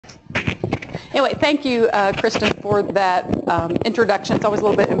Anyway, thank you, Kristen, for that introduction. It's always a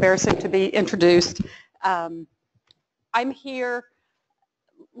little bit embarrassing to be introduced. I'm here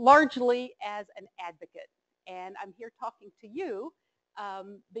largely as an advocate, and I'm here talking to you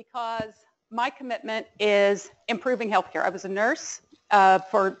because my commitment is improving healthcare. I was a nurse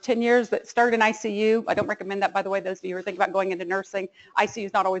for 10 years that started in ICU. I don't recommend that, by the way, those of you who are thinking about going into nursing. ICU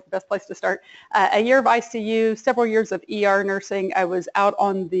is not always the best place to start. A year of ICU, several years of ER nursing. I was out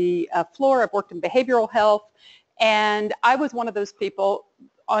on the floor. I've worked in behavioral health, and I was one of those people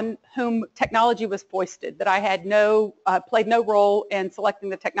on whom technology was foisted, that I had played no role in selecting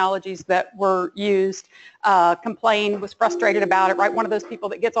the technologies that were used, complained, was frustrated about it, right? One of those people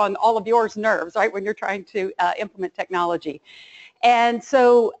that gets on all of yours nerves, right, when you're trying to implement technology. And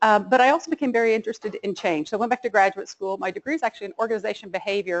so, but I also became very interested in change. So I went back to graduate school. My degree is actually in organization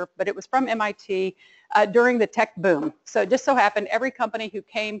behavior, but it was from MIT during the tech boom. So it just so happened every company who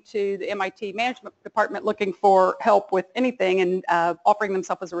came to the MIT management department looking for help with anything and offering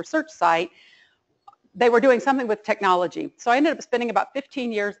themselves as a research site, they were doing something with technology. So I ended up spending about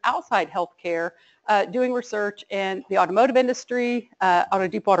 15 years outside healthcare doing research in the automotive industry, on a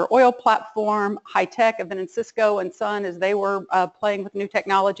deep water oil platform, high tech. I've been in Cisco and Sun as they were playing with new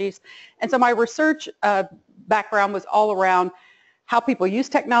technologies. And so my research background was all around how people use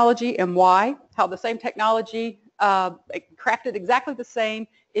technology and why, how the same technology crafted exactly the same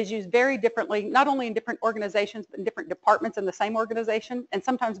is used very differently, not only in different organizations, but in different departments in the same organization, and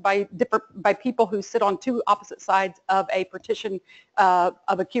sometimes by people who sit on two opposite sides of a partition of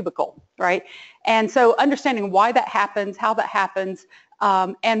a cubicle, right? And so understanding why that happens, how that happens,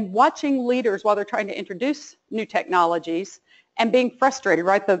 and watching leaders while they're trying to introduce new technologies and being frustrated,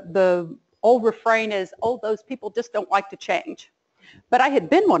 right? The old refrain is, oh, those people just don't like to change. But I had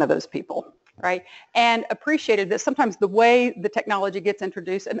been one of those people, right? And appreciated that sometimes the way the technology gets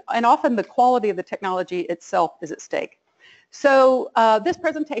introduced and often the quality of the technology itself is at stake. So this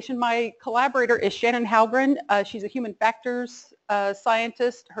presentation, my collaborator is Shannon Halgren. She's a human factors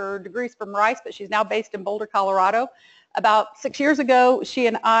scientist. Her degree's from Rice, but she's now based in Boulder, Colorado. About 6 years ago, she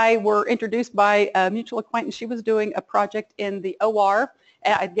and I were introduced by a mutual acquaintance. She was doing a project in the OR.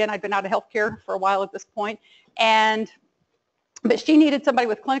 Again, I'd been out of healthcare for a while at this point. But she needed somebody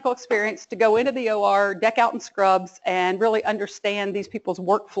with clinical experience to go into the OR, deck out in scrubs, and really understand these people's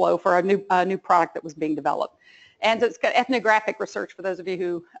workflow for a new product that was being developed. And so it's got ethnographic research for those of you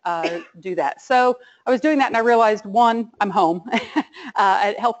who do that. So I was doing that and I realized, one, I'm home.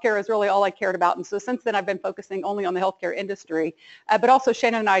 Healthcare is really all I cared about. And so since then I've been focusing only on the healthcare industry. But also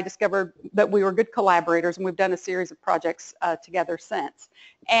Shannon and I discovered that we were good collaborators, and we've done a series of projects together since.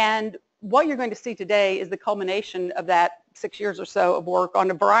 And what you're going to see today is the culmination of that 6 years or so of work on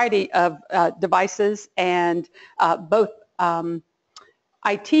a variety of devices and both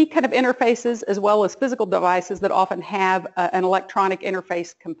IT kind of interfaces as well as physical devices that often have an electronic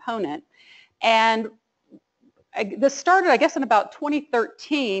interface component. And this started, I guess, in about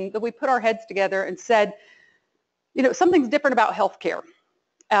 2013 that we put our heads together and said, you know, something's different about healthcare.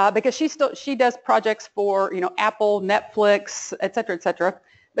 Because she does projects for, you know, Apple, Netflix, et cetera,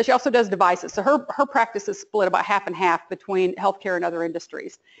 but she also does devices. So her practice is split about half and half between healthcare and other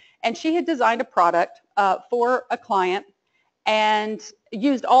industries. And she had designed a product for a client and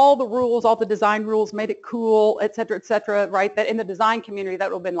used all the rules, all the design rules, made it cool, et cetera, right? That in the design community, that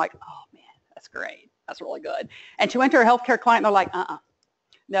would have been like, oh man, that's great. That's really good. And she went to her healthcare client and they're like,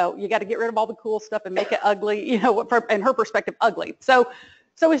 no, you got to get rid of all the cool stuff and make it ugly, you know, in her perspective, ugly. So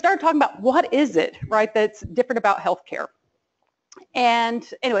we started talking about what is it, right, that's different about healthcare. And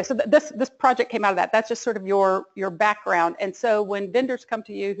anyway, so this project came out of that. That's just sort of your background. And so when vendors come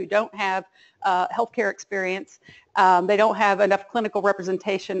to you who don't have healthcare experience, they don't have enough clinical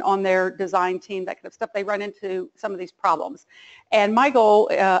representation on their design team, that kind of stuff, they run into some of these problems. And my goal,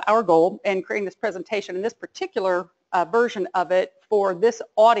 our goal in creating this presentation and this particular version of it for this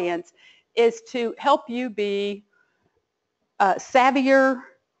audience is to help you be savvier,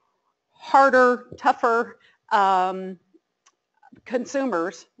 harder, tougher,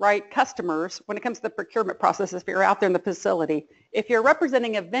 consumers, right, customers, when it comes to the procurement process if you're out there in the facility. If you're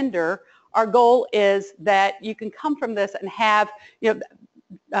representing a vendor, our goal is that you can come from this and have, you know,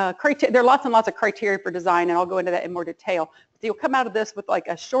 there are lots and lots of criteria for design, and I'll go into that in more detail. So you'll come out of this with like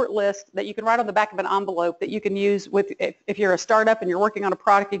a short list that you can write on the back of an envelope that you can use with, if you're a startup and you're working on a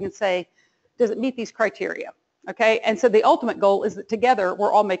product, you can say, does it meet these criteria? Okay, and so the ultimate goal is that together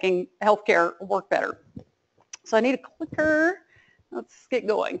we're all making healthcare work better. So I need a clicker. Let's get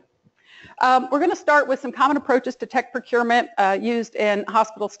going. We're going to start with some common approaches to tech procurement used in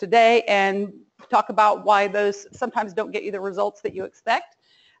hospitals today and talk about why those sometimes don't get you the results that you expect.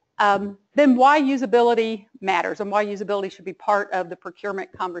 Then why usability matters and why usability should be part of the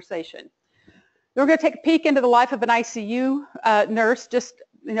procurement conversation. We're going to take a peek into the life of an ICU nurse. Just,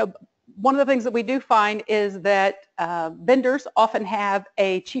 one of the things that we do find is that vendors often have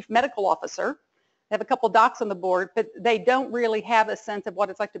a chief medical officer. They have a couple docs on the board, but they don't really have a sense of what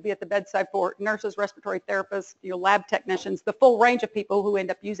it's like to be at the bedside for nurses, respiratory therapists, lab technicians, the full range of people who end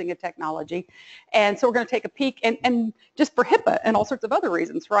up using a technology. And so we're going to take a peek, and just for HIPAA and all sorts of other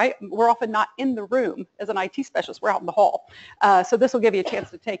reasons, right? We're often not in the room as an IT specialist. We're out in the hall. So this will give you a chance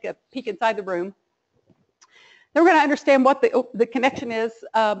to take a peek inside the room. Then we're going to understand what the connection is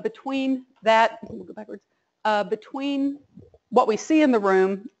between that, we'll go backwards, between what we see in the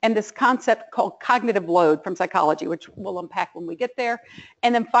room and this concept called cognitive load from psychology, which we'll unpack when we get there.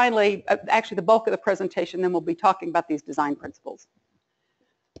 And then finally, actually the bulk of the presentation, then we'll be talking about these design principles.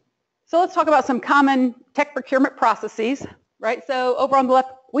 So let's talk about some common tech procurement processes, right? So over on the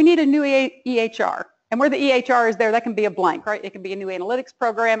left, we need a new EHR. And where the EHR is there, that can be a blank, right? It can be a new analytics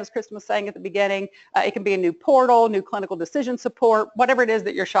program, as Kristen was saying at the beginning. It can be a new portal, new clinical decision support, whatever it is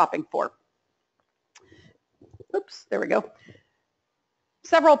that you're shopping for. Oops, there we go.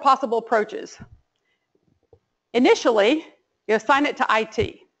 Several possible approaches. Initially, you assign it to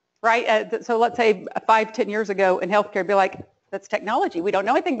IT, right? So let's say 5-10 years ago in healthcare, be like, that's technology. We don't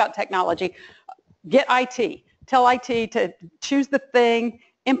know anything about technology. Get IT. Tell IT to choose the thing,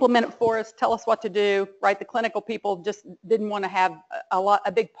 implement it for us, tell us what to do, right? The clinical people just didn't want to have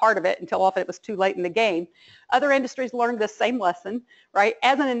a big part of it until often it was too late in the game. Other industries learned this same lesson, right?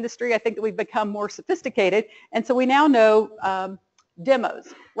 As an industry, I think that we've become more sophisticated, and so we now know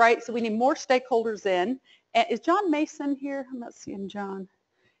demos, right? So we need more stakeholders in. And is John Mason here? I'm not seeing John.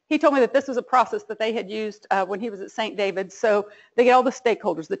 He told me that this was a process that they had used when he was at St. David's. So they get all the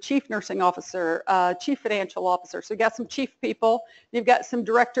stakeholders, the chief nursing officer, chief financial officer. So you've got some chief people, you've got some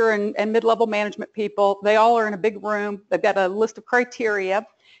director and mid-level management people. They all are in a big room. They've got a list of criteria.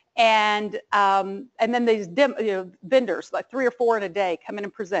 And then these vendors, like 3 or 4 in a day, come in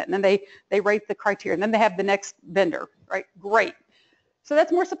and present. And then they rate the criteria. And then they have the next vendor, right? Great. So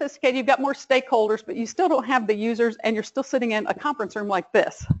that's more sophisticated. You've got more stakeholders, but you still don't have the users, and you're still sitting in a conference room like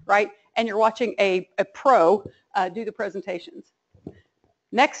this, right? And you're watching a pro do the presentations.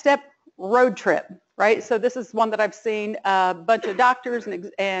 Next step, road trip, right? So this is one that I've seen. A bunch of doctors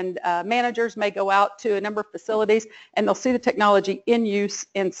and managers may go out to a number of facilities, and they'll see the technology in use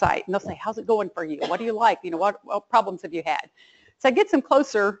in site. And they'll say, how's it going for you? What do you like? What problems have you had? So it gets them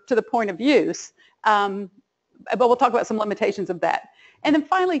closer to the point of use, but we'll talk about some limitations of that. And then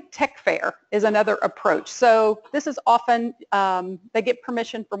finally, tech fair is another approach. So this is often, they get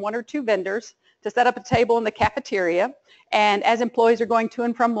permission from 1 or 2 vendors to set up a table in the cafeteria. And as employees are going to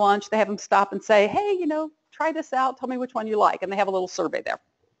and from lunch, they have them stop and say, hey, try this out. Tell me which one you like. And they have a little survey there.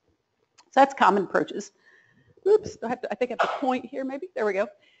 So that's common approaches. Oops, I think I have a point here maybe. There we go.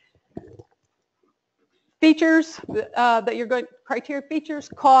 Features that you're going, criteria features,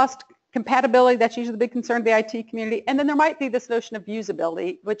 cost, compatibility, that's usually the big concern of the IT community. And then there might be this notion of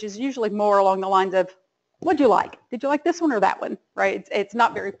usability, which is usually more along the lines of, what do you like? Did you like this one or that one? Right? It's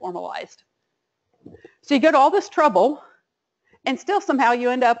not very formalized. So you go to all this trouble, and still somehow you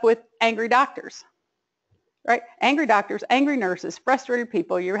end up with angry doctors. Right? Angry doctors, angry nurses, frustrated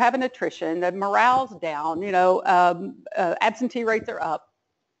people, you're having attrition, the morale's down, absentee rates are up.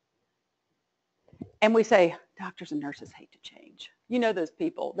 And we say, doctors and nurses hate to change. You know those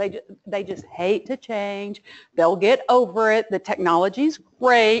people. They just hate to change. They'll get over it. The technology's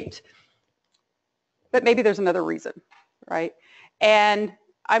great. But maybe there's another reason, right? And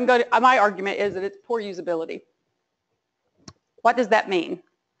my argument is that it's poor usability. What does that mean?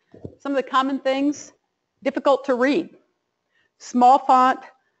 Some of the common things, difficult to read. Small font,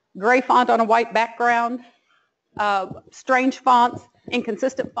 gray font on a white background, strange fonts,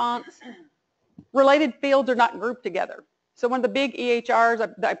 inconsistent fonts. Related fields are not grouped together. So one of the big EHRs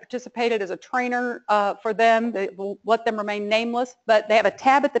that I participated as a trainer for them, they will let them remain nameless, but they have a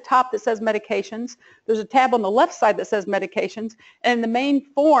tab at the top that says medications. There's a tab on the left side that says medications. And the main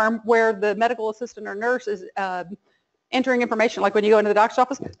form where the medical assistant or nurse is entering information, like when you go into the doctor's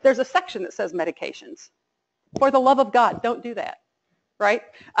office, there's a section that says medications. For the love of God, don't do that, right?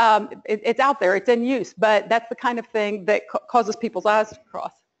 It's out there, it's in use, but that's the kind of thing that causes people's eyes to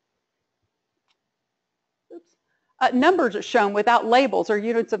cross. Numbers are shown without labels or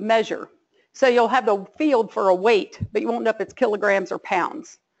units of measure. So you'll have the field for a weight, but you won't know if it's kilograms or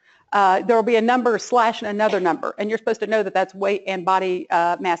pounds. There will be a number slash and another number, and you're supposed to know that that's weight and body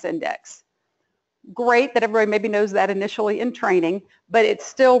mass index. Great that everybody maybe knows that initially in training, but it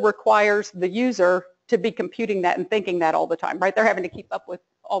still requires the user to be computing that and thinking that all the time, right? They're having to keep up with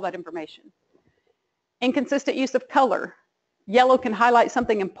all that information. Inconsistent use of color. Yellow can highlight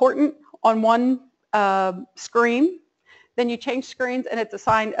something important on one screen. Then you change screens and it's a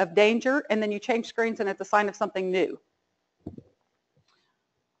sign of danger, and then you change screens and it's a sign of something new.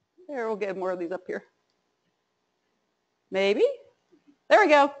 There, we'll get more of these up here. Maybe? There we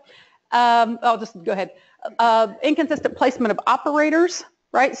go. I'll just go ahead. Inconsistent placement of operators,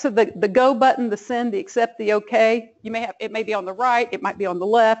 right? So the go button, the send, the accept, the okay, you may have, it may be on the right, it might be on the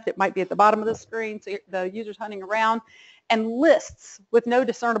left, it might be at the bottom of the screen, so the user's hunting around. And lists with no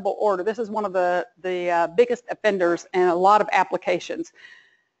discernible order. This is one of the biggest offenders in a lot of applications.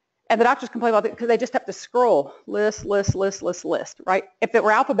 And the doctors complain about it because they just have to scroll, list, list, list, list, list, right? If it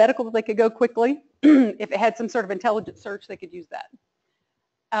were alphabetical, they could go quickly. If it had some sort of intelligent search, they could use that.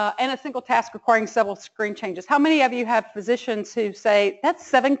 And a single task requiring several screen changes. How many of you have physicians who say, that's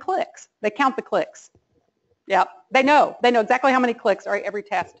 7 clicks? They count the clicks. Yeah, they know exactly how many clicks, right, every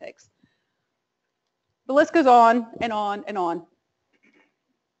task takes. The list goes on and on and on.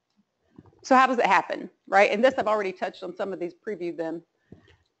 So how does it happen, right? And this I've already touched on, some of these, previewed them.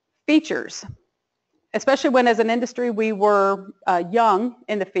 Features, especially when as an industry we were young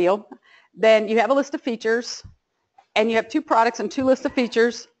in the field, then you have a list of features and you have 2 products and 2 lists of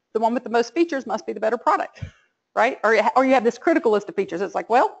features. The one with the most features must be the better product, right? Or you have this critical list of features. It's like,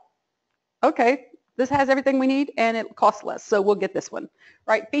 well, okay, this has everything we need and it costs less, so we'll get this one,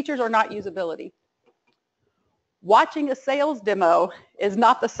 right? Features are not usability. Watching a sales demo is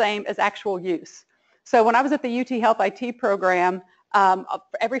not the same as actual use. So when I was at the UT Health IT program,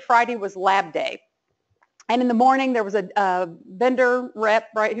 every Friday was lab day. And in the morning there was a vendor rep,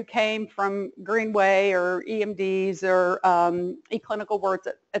 right, who came from Greenway or EMDs or eClinical Words,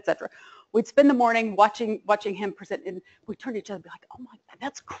 et cetera. We'd spend the morning watching him present, and we'd turn to each other and be like, oh my God,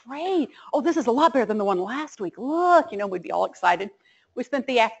 that's great. Oh, this is a lot better than the one last week. Look, we'd be all excited. We spent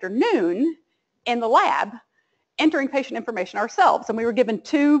the afternoon in the lab entering patient information ourselves. And we were given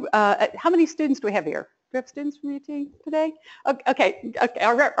 2, how many students do we have here? Do we have students from UT today? Okay,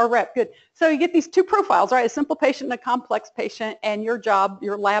 our rep, good. So you get these 2 profiles, right? A simple patient and a complex patient, and your job,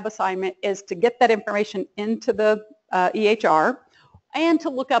 your lab assignment is to get that information into the EHR and to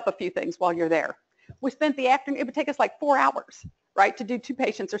look up a few things while you're there. We spent the afternoon, it would take us like 4 hours, right, to do 2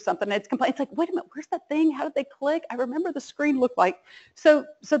 patients or something. And it's like, wait a minute, where's that thing? How did they click? I remember the screen looked like. So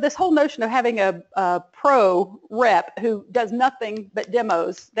this whole notion of having a pro rep who does nothing but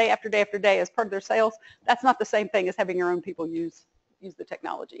demos day after day after day as part of their sales, that's not the same thing as having your own people use the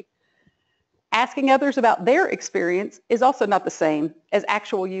technology. Asking others about their experience is also not the same as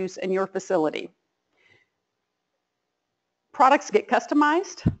actual use in your facility. Products get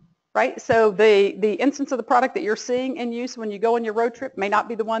customized. Right, so the instance of the product that you're seeing in use when you go on your road trip may not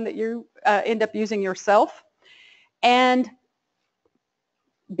be the one that you end up using yourself. And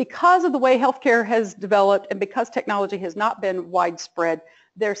because of the way healthcare has developed and because technology has not been widespread,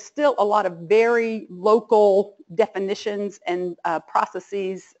 there's still a lot of very local definitions and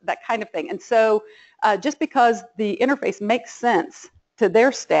processes, that kind of thing. And so just because the interface makes sense to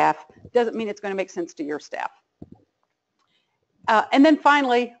their staff doesn't mean it's going to make sense to your staff. And then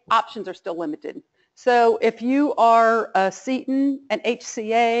finally, options are still limited. So if you are a Seton, an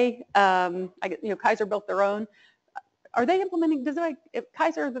HCA, Kaiser built their own. Are they implementing,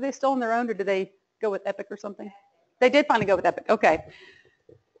 Kaiser, are they still on their own, or do they go with Epic or something? They did finally go with Epic, okay.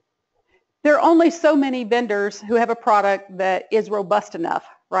 There are only so many vendors who have a product that is robust enough,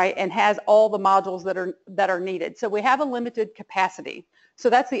 right, and has all the modules that are needed. So we have a limited capacity. So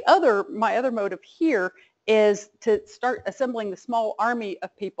that's my other motive here is to start assembling the small army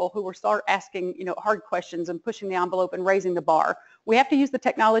of people who will start asking, hard questions and pushing the envelope and raising the bar. We have to use the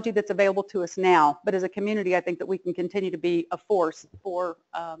technology that's available to us now, but as a community, I think that we can continue to be a force for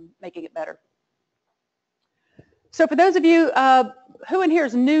making it better. So for those of you, who in here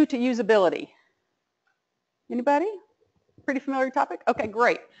is new to usability? Anybody? Pretty familiar topic? Okay,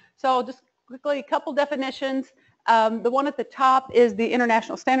 great. So just quickly, a couple definitions. The one at the top is the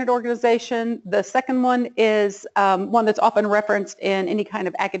International Standard Organization. The second one is one that's often referenced in any kind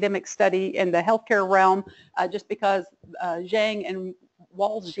of academic study in the healthcare realm, just because Zhang and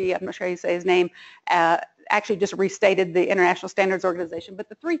Walji, I'm not sure how you say his name, actually just restated the International Standards Organization. But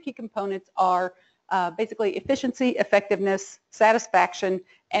the 3 key components are basically efficiency, effectiveness, satisfaction,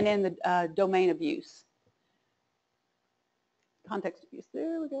 and in the domain of use. Context of use,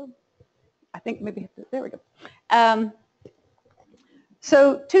 there we go. I think maybe, there we go.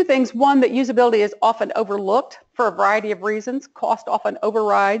 So 2 things. One, that usability is often overlooked for a variety of reasons. Cost often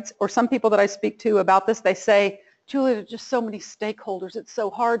overrides, or some people that I speak to about this, they say, Julie, there's just so many stakeholders. It's so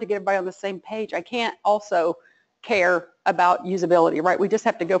hard to get everybody on the same page. I can't also care about usability, right? We just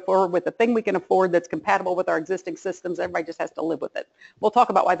have to go forward with the thing we can afford that's compatible with our existing systems. Everybody just has to live with it. We'll talk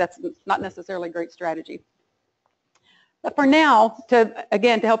about why that's not necessarily a great strategy. But for now,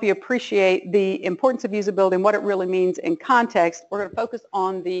 again, to help you appreciate the importance of usability and what it really means in context, we're going to focus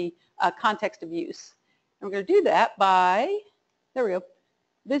on the context of use. And we're going to do that by, there we go,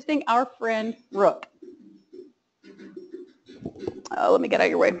 visiting our friend Rook. Let me get out of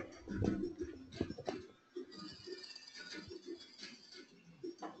your way.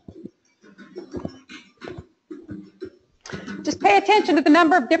 Just pay attention to the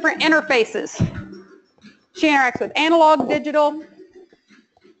number of different interfaces. She interacts with analog, digital.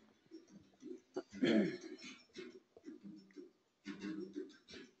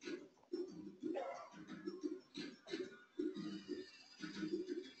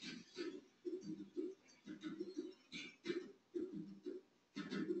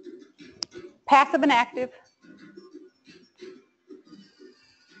 Passive and active.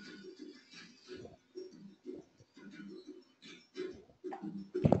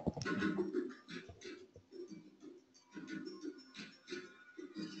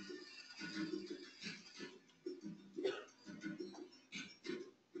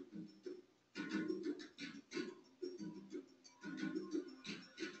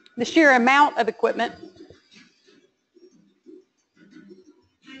 The sheer amount of equipment.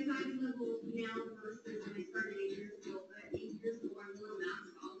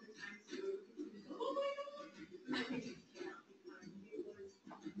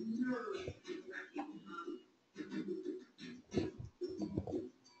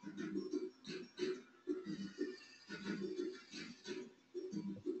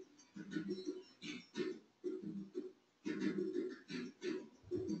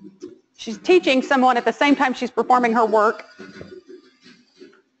 She's teaching someone at the same time she's performing her work.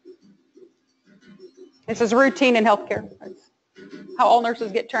 This is routine in healthcare. That's how all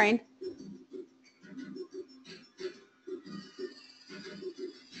nurses get trained.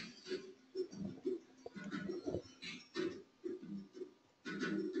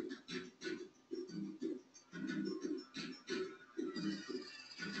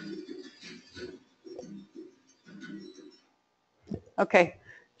 Okay.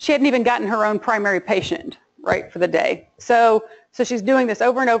 She hadn't even gotten her own primary patient, right, for the day. So she's doing this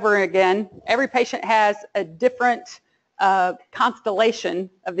over and over again. Every patient has a different constellation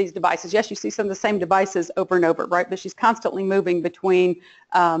of these devices. Yes, you see some of the same devices over and over, right, but she's constantly moving between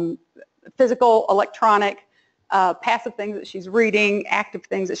physical, electronic, passive things that she's reading, active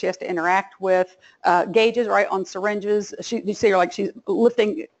things that she has to interact with, gauges, right, on syringes. You see her like she's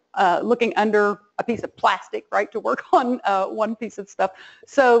looking under a piece of plastic, right, to work on one piece of stuff.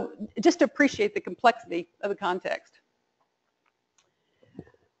 So just to appreciate the complexity of the context.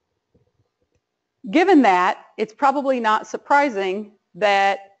 Given that, it's probably not surprising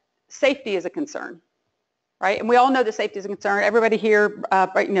that safety is a concern, right? And we all know that safety is a concern. Everybody here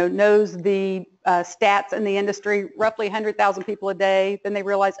knows the stats in the industry, roughly 100,000 people a day. Then they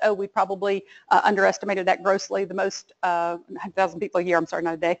realize, oh, we probably underestimated that grossly. The most, 100,000 people a year, I'm sorry,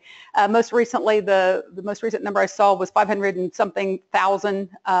 not a day. Most recently, the most recent number I saw was 500 and something thousand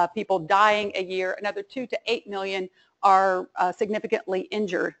people dying a year. Another 2 to 8 million are significantly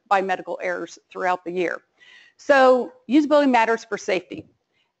injured by medical errors throughout the year. So usability matters for safety.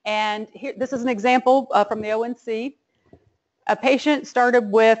 And here, this is an example from the ONC. A patient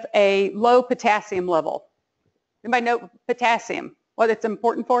started with a low potassium level. Anybody know potassium, what it's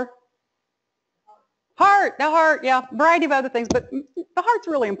important for? Heart, the heart, yeah, a variety of other things, but the heart's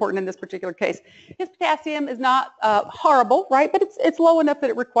really important in this particular case. His potassium is not horrible, right, but it's low enough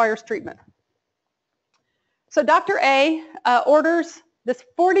that it requires treatment. So Dr. A orders this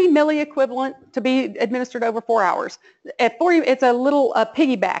 40 milliequivalent to be administered over 4 hours. At 40, it's a little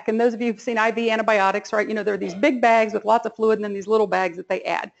piggyback, and those of you who've seen IV antibiotics, right, you know, there are these big bags with lots of fluid and then these little bags that they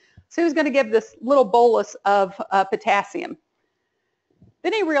add. So he was going to give this little bolus of potassium.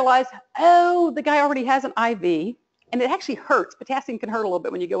 Then he realized, oh, the guy already has an IV, and it actually hurts. Potassium can hurt a little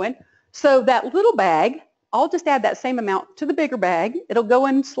bit when you go in. So that little bag, I'll just add that same amount to the bigger bag. It'll go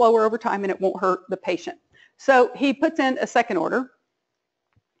in slower over time, and it won't hurt the patient. So he puts in a second order,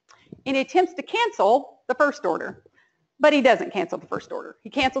 and he attempts to cancel the first order, but he doesn't cancel the first order.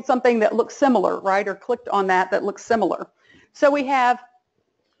 He canceled something that looks similar, right, or clicked on that looks similar. So we have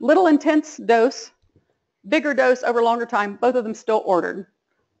little intense dose, bigger dose over longer time, both of them still ordered.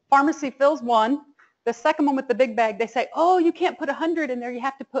 Pharmacy fills one. The second one with the big bag, they say, oh, you can't put 100 in there, you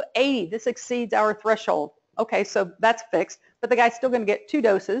have to put 80. This exceeds our threshold. Okay, so that's fixed, but the guy's still going to get 2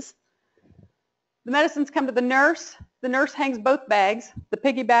 doses. The medicines come to the nurse. The nurse hangs both bags, the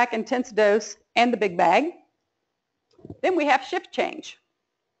piggyback intense dose and the big bag. Then we have shift change.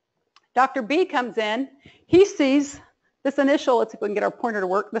 Dr. B comes in. He sees this initial, let's see if we can get our pointer to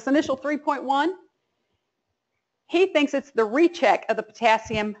work, this initial 3.1. He thinks it's the recheck of the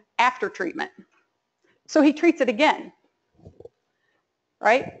potassium after treatment. So he treats it again,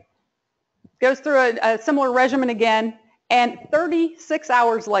 right? Goes through a similar regimen again, and 36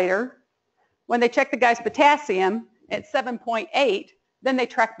 hours later, when they check the guy's potassium at 7.8, then they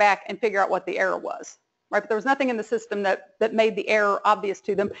track back and figure out what the error was, right? But there was nothing in the system that made the error obvious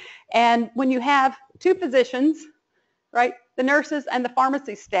to them. And when you have two physicians, right, the nurses and the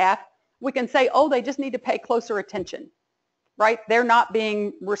pharmacy staff, we can say, oh, they just need to pay closer attention, right? They're not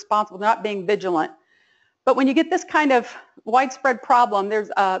being responsible, not being vigilant. But when you get this kind of widespread problem,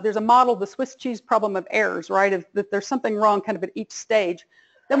 there's a model, the Swiss cheese problem of errors, right? That there's something wrong kind of at each stage.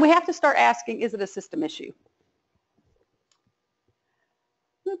 Then we have to start asking, is it a system issue?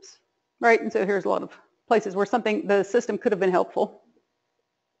 Oops. Right, and so here's a lot of places where the system could have been helpful.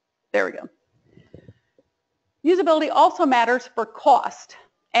 There we go. Usability also matters for cost.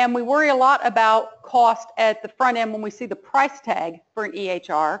 And we worry a lot about cost at the front end when we see the price tag for an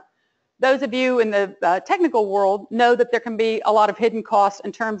EHR. Those of you in the technical world know that there can be a lot of hidden costs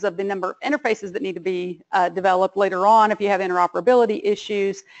in terms of the number of interfaces that need to be developed later on if you have interoperability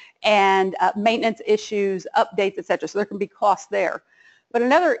issues and maintenance issues, updates, etc. So there can be costs there. But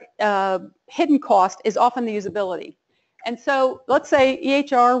another hidden cost is often the usability. And so let's say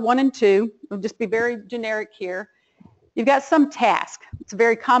EHR 1 and 2, we'll just be very generic here. You've got some task. It's a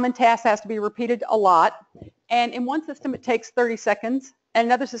very common task that has to be repeated a lot. And in one system it takes 30 seconds. And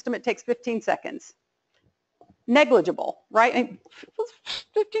another system, it takes 15 seconds. Negligible, right?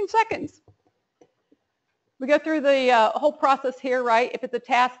 15 seconds. We go through the whole process here, right? If it's a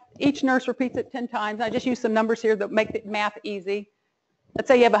task, each nurse repeats it 10 times. I just use some numbers here that make the math easy. Let's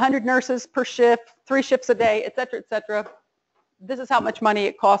say you have 100 nurses per shift, 3 shifts a day, et cetera, et cetera. This is how much money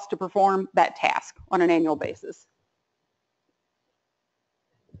it costs to perform that task on an annual basis.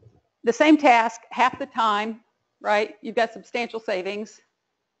 The same task, half the time, right? You've got substantial savings.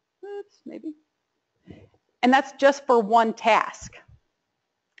 Oops, maybe. And that's just for one task,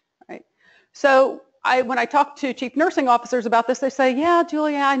 right? So when I talk to chief nursing officers about this, they say, yeah,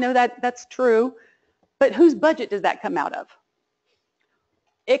 Julia, I know that's true, but whose budget does that come out of?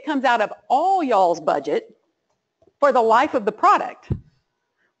 It comes out of all y'all's budget for the life of the product.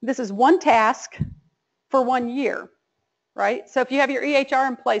 This is one task for 1 year, right? So if you have your EHR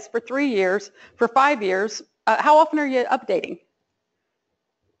in place for 3 years, for 5 years, how often are you updating?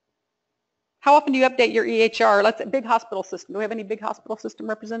 How often do you update your EHR? Let's say big hospital system. Do we have any big hospital system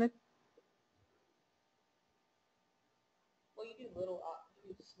represented? Well, you do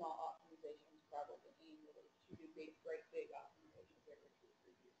small optimizations probably annually. You do big optimizations every 2 or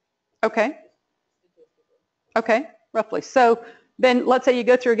 3 years. Okay. Okay, roughly. So then let's say you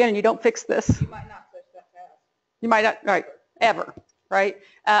go through again and you don't fix this. You might not touch that task. You might not, right, ever. Right?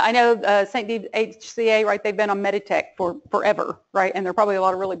 I know St. Dee's HCA, right, they've been on Meditech for forever, right? And there are probably a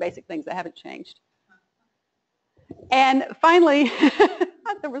lot of really basic things that haven't changed. And finally,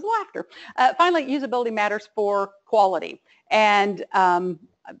 there was laughter. Finally, usability matters for quality. And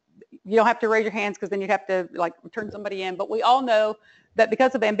you don't have to raise your hands because then you'd have to like turn somebody in. But we all know that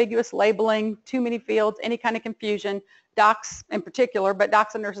because of ambiguous labeling, too many fields, any kind of confusion, docs in particular, but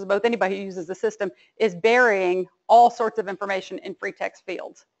docs and nurses both, anybody who uses the system is burying all sorts of information in free text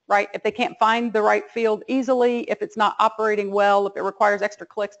fields, right? If they can't find the right field easily, if it's not operating well, if it requires extra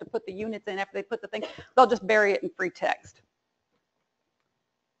clicks to put the units in after they put the thing, they'll just bury it in free text.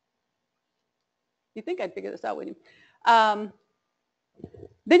 You'd think I'd figure this out, wouldn't you?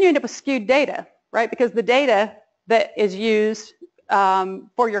 Then you end up with skewed data, right? Because the data that is used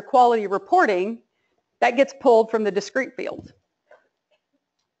for your quality reporting, that gets pulled from the discrete fields.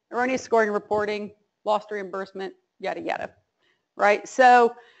 Erroneous scoring and reporting, lost reimbursement, yada, yada, right?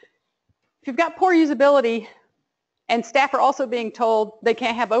 So if you've got poor usability and staff are also being told they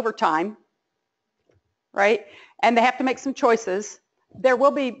can't have overtime, right? And they have to make some choices, there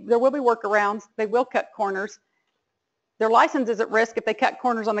will be workarounds. They will cut corners. Their license is at risk if they cut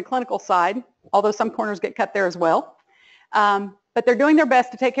corners on the clinical side, although some corners get cut there as well. But they're doing their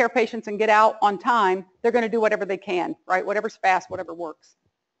best to take care of patients and get out on time. They're going to do whatever they can, right? Whatever's fast, whatever works.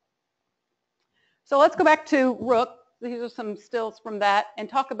 So let's go back to Rook. These are some stills from that and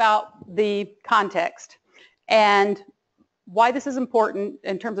talk about the context and why this is important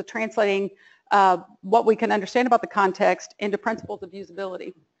in terms of translating what we can understand about the context into principles of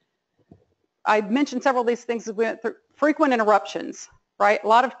usability. I mentioned several of these things as we went through. Frequent interruptions, right? A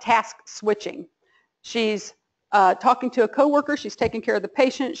lot of task switching. She's talking to a coworker, she's taking care of the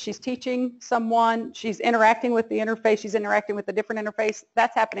patient, she's teaching someone, she's interacting with the interface, she's interacting with a different interface.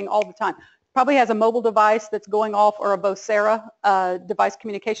 That's happening all the time. Probably has a mobile device that's going off, or a Vocera device,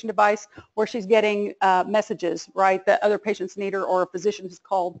 communication device, where she's getting messages, right, that other patients need her, or a physician who's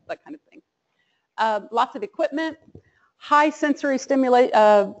called, that kind of thing. Lots of equipment, high sensory stimulation,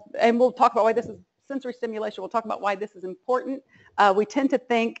 and we'll talk about why this is sensory stimulation. We'll talk about why this is important. We tend to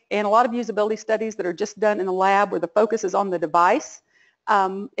think in a lot of usability studies that are just done in the lab where the focus is on the device.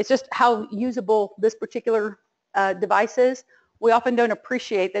 It's just how usable this particular device is. We often don't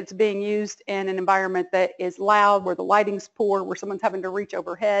appreciate that it's being used in an environment that is loud, where the lighting's poor, where someone's having to reach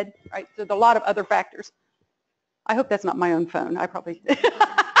overhead, right? So there's a lot of other factors. I hope that's not my own phone. I probably,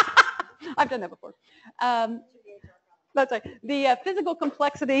 I've done that before. That's right. The physical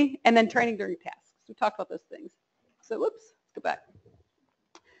complexity, and then training during tasks. We talked about those things. So whoops, let's go back.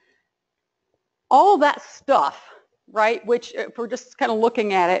 All that stuff, right, which if we're just kind of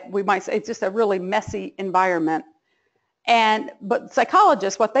looking at it, we might say it's just a really messy environment. But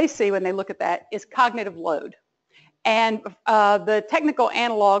psychologists, what they see when they look at that is cognitive load. And the technical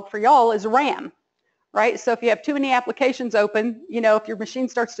analog for y'all is RAM, right? So if you have too many applications open, you know, if your machine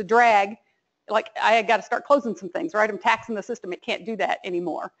starts to drag, like I got to start closing some things, right? I'm taxing the system. It can't do that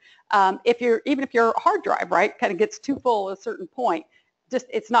anymore. Even if your hard drive, right, kind of gets too full at a certain point, just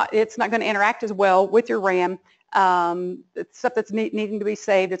it's not going to interact as well with your RAM. It's stuff that's needing to be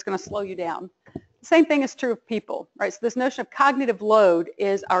saved. It's going to slow you down. The same thing is true of people, right? So this notion of cognitive load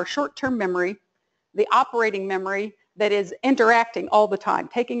is our short-term memory, the operating memory that is interacting all the time,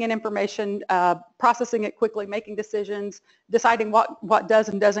 taking in information, processing it quickly, making decisions, deciding what does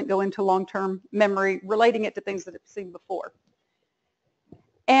and doesn't go into long-term memory, relating it to things that it's seen before.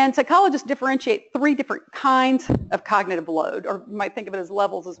 And psychologists differentiate 3 different kinds of cognitive load, or you might think of it as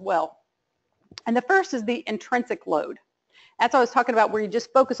levels as well. And the first is the intrinsic load. That's what I was talking about, where you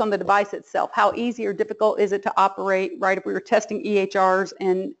just focus on the device itself. How easy or difficult is it to operate, right? If we were testing EHRs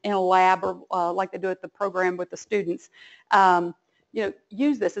in a lab, or like they do at the program with the students, you know,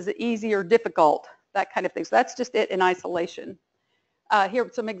 use this. Is it easy or difficult? That kind of thing. So that's just it in isolation. Here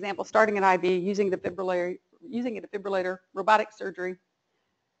are some examples, starting at IV, using a defibrillator, robotic surgery.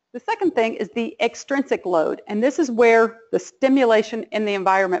 The second thing is the extrinsic load, and this is where the stimulation in the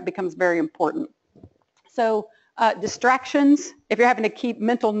environment becomes very important. So distractions, if you're having to keep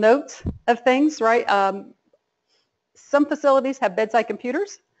mental notes of things, right? Some facilities have bedside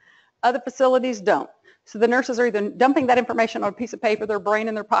computers, other facilities don't. So the nurses are either dumping that information on a piece of paper, their brain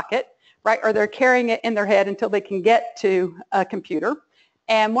in their pocket, right? Or they're carrying it in their head until they can get to a computer.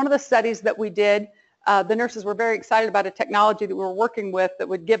 And one of the studies that we did, the nurses were very excited about a technology that we were working with that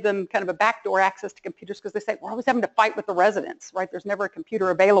would give them kind of a backdoor access to computers, because they say, we're always having to fight with the residents, right? There's never a computer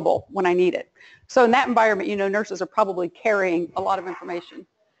available when I need it. So in that environment, you know, nurses are probably carrying a lot of information.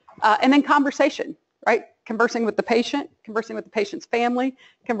 And then conversation, right? Conversing with the patient, conversing with the patient's family,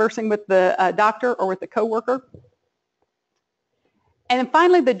 conversing with the doctor or with the coworker. And then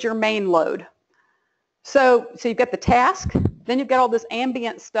finally, the germane load. So you've got the task, then you've got all this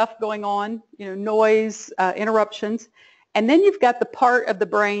ambient stuff going on, you know, noise, interruptions, and then you've got the part of the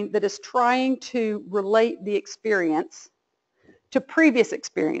brain that is trying to relate the experience to previous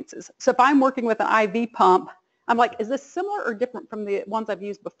experiences. So if I'm working with an IV pump, I'm like, is this similar or different from the ones I've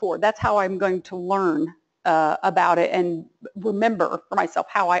used before? That's how I'm going to learn about it and remember for myself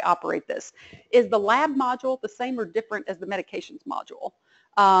how I operate this. Is the lab module the same or different as the medications module?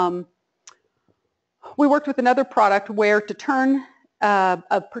 We worked with another product where to turn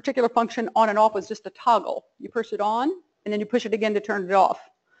a particular function on and off was just a toggle. You push it on, and then you push it again to turn it off.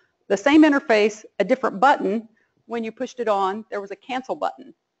 The same interface, a different button. When you pushed it on, there was a cancel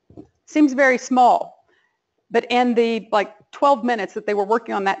button. Seems very small, but in the 12 minutes that they were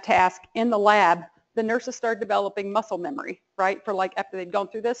working on that task in the lab, the nurses started developing muscle memory, right, for after they'd gone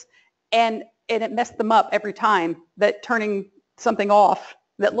through this, and it messed them up every time that turning something off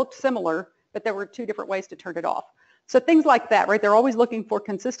that looked similar, but there were 2 different ways to turn it off. So things like that, right? They're always looking for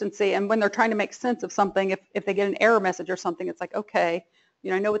consistency, and when they're trying to make sense of something, if they get an error message or something, it's like, okay,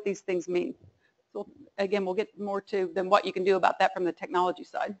 you know, I know what these things mean. So again, we'll get more to then what you can do about that from the technology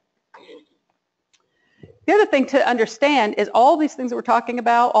side. The other thing to understand is all these things that we're talking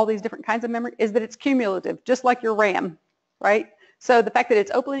about, all these different kinds of memory, is that it's cumulative, just like your RAM, right? So the fact that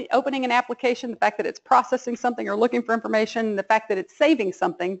it's opening an application, the fact that it's processing something or looking for information, the fact that it's saving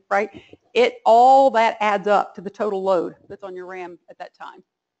something, right? All that adds up to the total load that's on your RAM at that time.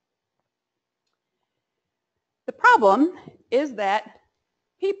 The problem is that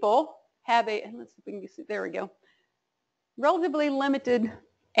people have let's see if we can see, there we go, relatively limited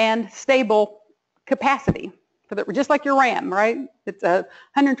and stable capacity just like your RAM, right? It's a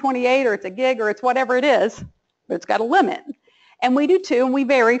 128 or it's a gig or it's whatever it is, but it's got a limit. And we do too, and we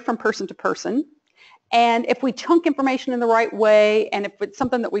vary from person to person. And if we chunk information in the right way, and if it's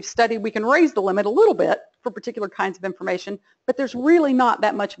something that we've studied, we can raise the limit a little bit for particular kinds of information, but there's really not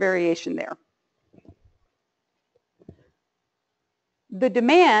that much variation there. The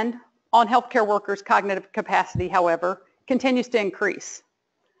demand on healthcare workers' cognitive capacity, however, continues to increase,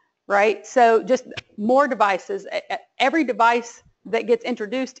 right? So just more devices, every device that gets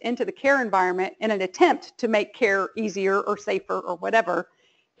introduced into the care environment in an attempt to make care easier or safer or whatever,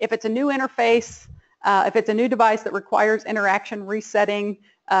 if it's a new interface, if it's a new device that requires interaction, resetting,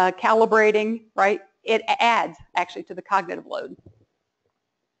 calibrating, right, it adds actually to the cognitive load.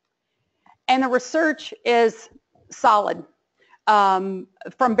 And the research is solid. From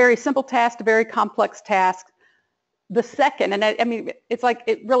very simple tasks to very complex tasks. The second, and I mean, it's like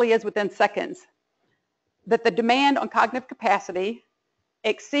it really is within seconds, that the demand on cognitive capacity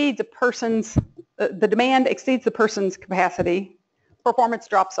exceeds a person's, the demand exceeds the person's capacity, performance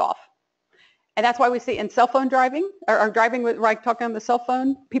drops off. And that's why we see in cell phone driving, or driving with, right, talking on the cell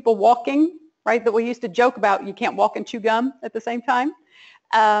phone, people walking, right, that we used to joke about, you can't walk and chew gum at the same time.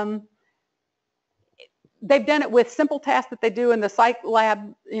 They've done it with simple tasks that they do in the psych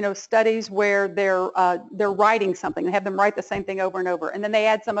lab, studies where they're writing something. They have them write the same thing over and over, and then they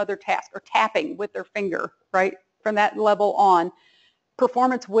add some other task or tapping with their finger, right? From that level on,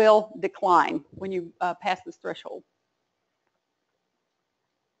 performance will decline when you pass this threshold.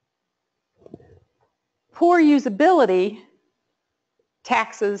 Poor usability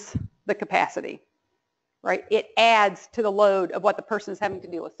taxes the capacity, right? It adds to the load of what the person is having to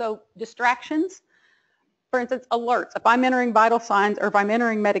deal with. So distractions. For instance, alerts. If I'm entering vital signs or if I'm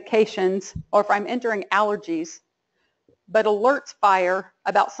entering medications or if I'm entering allergies, but alerts fire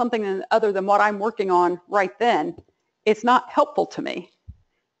about something other than what I'm working on right then, it's not helpful to me,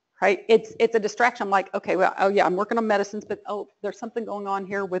 right? It's a distraction. I'm like, okay, well, oh yeah, I'm working on medicines, but oh, there's something going on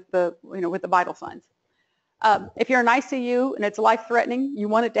here with the, with the vital signs. If you're in ICU and it's life-threatening, you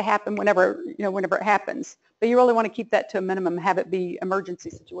want it to happen whenever, whenever it happens, but you really want to keep that to a minimum, have it be emergency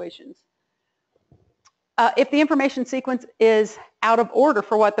situations. If the information sequence is out of order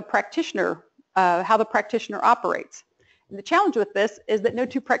for what the practitioner, how the practitioner operates. And the challenge with this is that no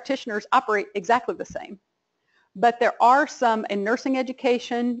two practitioners operate exactly the same. But there are some in nursing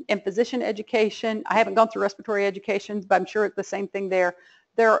education, in physician education. I haven't gone through respiratory education, but I'm sure it's the same thing there.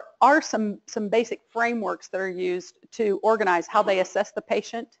 There are some basic frameworks that are used to organize how they assess the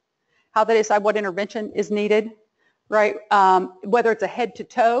patient, how they decide what intervention is needed, right? Whether it's a head to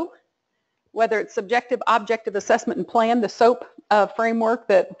toe, whether it's subjective, objective assessment and plan, the SOAP framework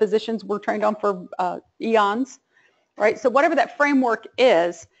that physicians were trained on for eons, right? So whatever that framework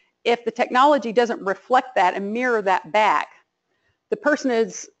is, if the technology doesn't reflect that and mirror that back, the person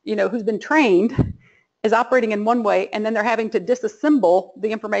is, who's been trained is operating in one way, and then they're having to disassemble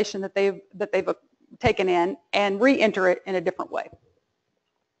the information that they've taken in and re-enter it in a different way.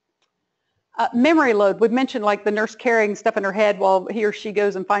 Memory load, we've mentioned like the nurse carrying stuff in her head while he or she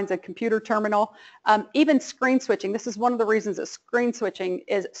goes and finds a computer terminal. Even screen switching, this is one of the reasons that screen switching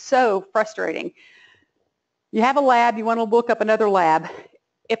is so frustrating. You have a lab, you want to look up another lab.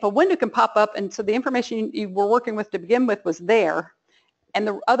 If a window can pop up and so the information you were working with to begin with was there, and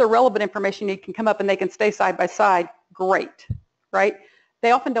the other relevant information you need can come up and they can stay side by side, great, right?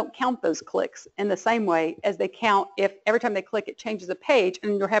 They often don't count those clicks in the same way as they count if every time they click it changes a page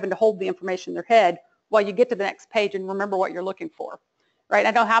and you're having to hold the information in their head while you get to the next page and remember what you're looking for, right?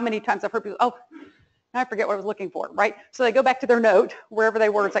 I know how many times I've heard people, oh, now I forget what I was looking for, right? So they go back to their note, wherever they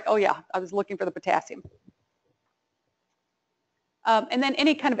were, it's like, oh yeah, I was looking for the potassium. And then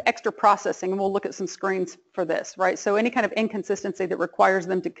any kind of extra processing, and we'll look at some screens for this, right? So any kind of inconsistency that requires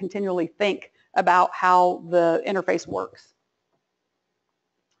them to continually think about how the interface works.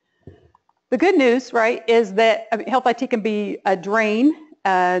 The good news, right, is that health IT can be a drain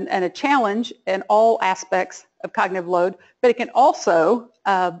and a challenge in all aspects of cognitive load, but it can also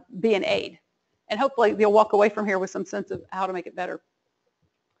be an aid. And hopefully you'll walk away from here with some sense of how to make it better.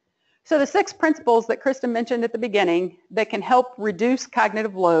 So the 6 principles that Kristen mentioned at the beginning that can help reduce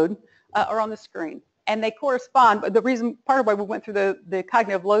cognitive load are on the screen. And they correspond, but the reason, part of why we went through the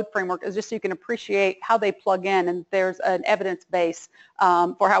cognitive load framework is just so you can appreciate how they plug in, and there's an evidence base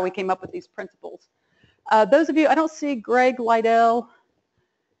for how we came up with these principles. Those of you, I don't see Greg, Lydell,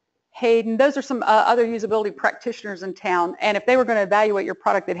 Hayden, those are some other usability practitioners in town, and if they were going to evaluate your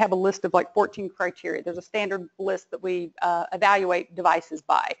product, they'd have a list of like 14 criteria. There's a standard list that we evaluate devices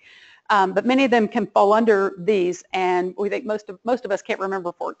by. But many of them can fall under these, and we think most of us can't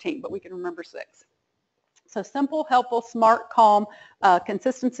remember 14, but we can remember 6. So simple, helpful, smart, calm,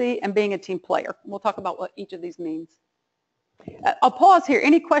 consistency, and being a team player. We'll talk about what each of these means. I'll pause here.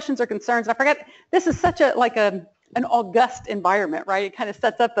 Any questions or concerns? I forgot, this is such a an august environment, right? It kind of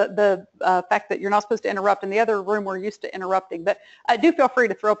sets up the fact that you're not supposed to interrupt. In the other room, we're used to interrupting. But do feel free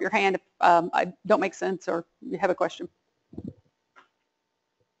to throw up your hand if I don't make sense or you have a question.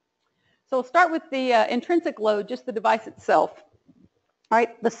 So we'll start with the intrinsic load, just the device itself. All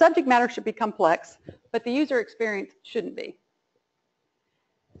right, the subject matter should be complex, but the user experience shouldn't be.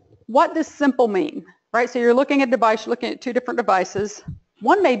 What does simple mean? Right, so you're looking at a device, you're looking at two different devices.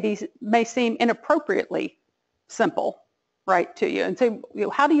 One may seem inappropriately simple, right, to you. And so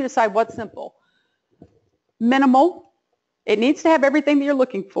how do you decide what's simple? Minimal. It needs to have everything that you're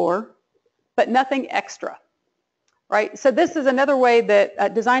looking for, but nothing extra, right? So this is another way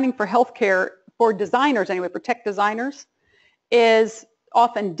that designing for healthcare, for designers anyway, for tech designers, is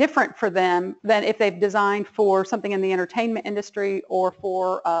often different for them than if they've designed for something in the entertainment industry or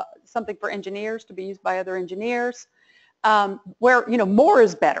for something for engineers to be used by other engineers, where more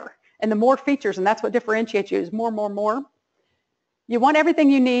is better, and the more features, and that's what differentiates you, is more. You want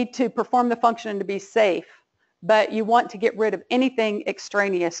everything you need to perform the function and to be safe, but you want to get rid of anything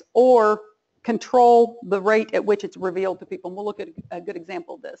extraneous or control the rate at which it's revealed to people. And we'll look at a good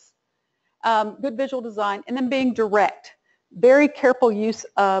example of this. Good visual design, and then being direct. Very careful use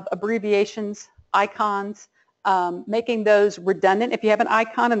of abbreviations, icons, making those redundant. If you have an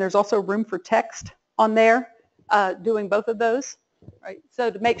icon and there's also room for text on there, doing both of those, right?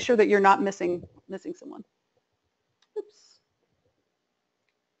 So to make sure that you're not missing someone. Oops.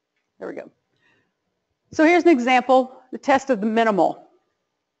 There we go. So here's an example, the test of the minimal.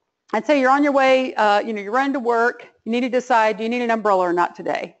 I'd say you're on your way, you're running to work, you need to decide, do you need an umbrella or not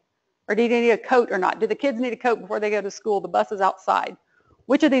today? Or do you need a coat or not? Do the kids need a coat before they go to school? The bus is outside.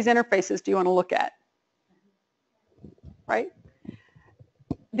 Which of these interfaces do you want to look at? Right?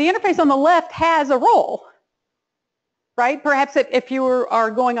 The interface on the left has a role, right? Perhaps if you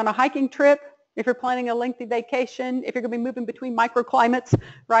are going on a hiking trip, if you're planning a lengthy vacation, if you're going to be moving between microclimates,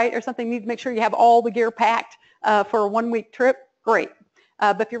 right, or something, you need to make sure you have all the gear packed for a one-week trip, great.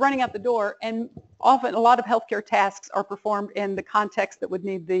 But if you're running out the door, and often a lot of healthcare tasks are performed in the context that would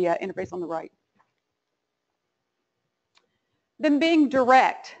need the interface on the right. Then being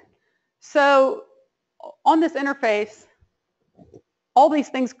direct. So on this interface, all these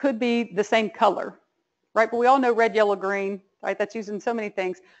things could be the same color, right? But we all know red, yellow, green, right? That's used in so many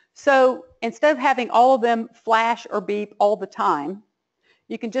things. So instead of having all of them flash or beep all the time,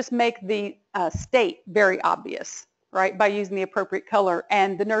 you can just make the state very obvious, right, by using the appropriate color,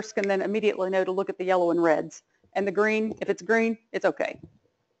 and the nurse can then immediately know to look at the yellow and reds. And the green, if it's green, it's okay.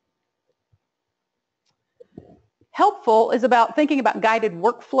 Helpful is about thinking about guided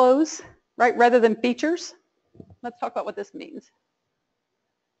workflows, right, rather than features. Let's talk about what this means.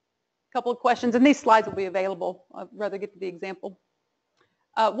 A couple of questions, and these slides will be available. I'd rather get to the example.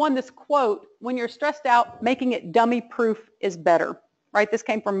 One, this quote, when you're stressed out, making it dummy-proof is better. Right, this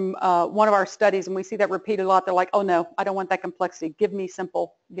came from one of our studies, and we see that repeated a lot. They're like, oh no, I don't want that complexity. Give me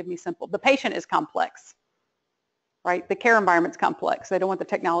simple, give me simple. The patient is complex, right? The care environment's complex. They don't want the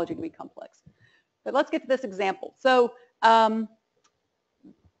technology to be complex. But let's get to this example. So for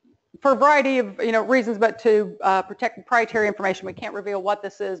a variety of reasons, but to protect proprietary information, we can't reveal what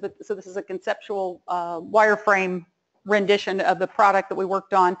this is. But so this is a conceptual wireframe rendition of the product that we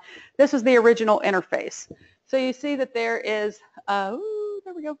worked on. This is the original interface. So you see that there is, there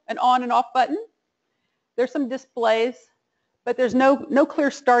we go, an on and off button. There's some displays, but there's no clear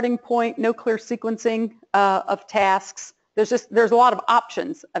starting point, no clear sequencing of tasks. There's a lot of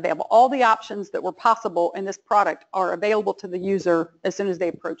options available. All the options that were possible in this product are available to the user as soon as they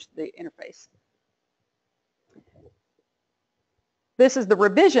approach the interface. This is the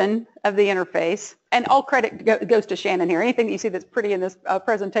revision of the interface, and all credit goes to Shannon here. Anything that you see that's pretty in this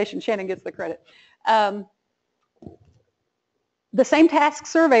presentation, Shannon gets the credit. The same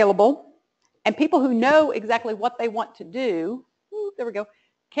tasks are available, and people who know exactly what they want to do, there we go,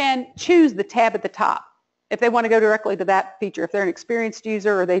 can choose the tab at the top if they want to go directly to that feature, if they're an experienced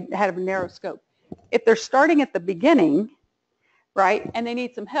user or they have a narrow scope. If they're starting at the beginning, right, and they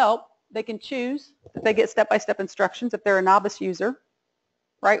need some help, they can choose that they get step-by-step instructions if they're a novice user,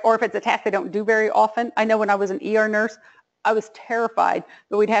 right, or if it's a task they don't do very often. I know when I was an ER nurse, I was terrified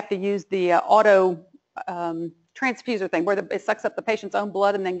that we'd have to use the auto transfuser thing where it sucks up the patient's own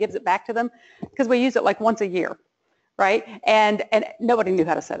blood and then gives it back to them, because we use it like once a year, right? And nobody knew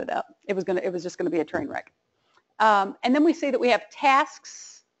how to set it up. It was just going to be a train wreck. And then we see that we have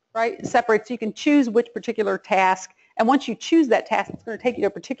tasks, right, separate, so you can choose which particular task And once you choose that task, it's going to take you to a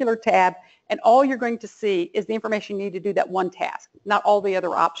particular tab, and all you're going to see is the information you need to do that one task, not all the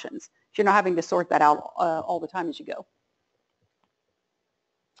other options. So you're not having to sort that out all the time as you go.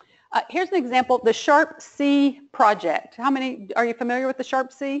 Here's an example, the Sharp C project. How many, are you familiar with the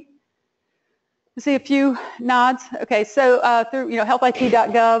Sharp C? You see a few nods. Okay, so through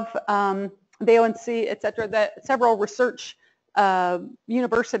healthit.gov, the ONC, et cetera, several research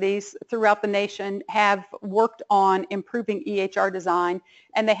universities throughout the nation have worked on improving EHR design,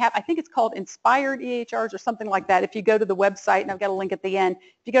 and they have, I think it's called Inspired EHRs or something like that. If you go to the website, and I've got a link at the end,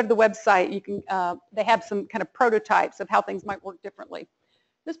 if you go to the website, you can, they have some kind of prototypes of how things might work differently.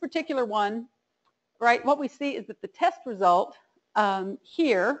 This particular one, right, what we see is that the test result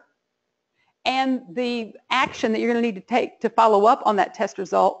here and the action that you're going to need to take to follow up on that test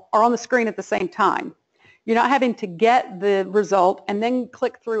result are on the screen at the same time. You're not having to get the result and then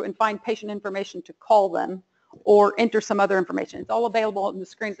click through and find patient information to call them or enter some other information. It's all available on the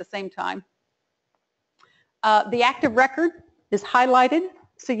screen at the same time. The active record is highlighted,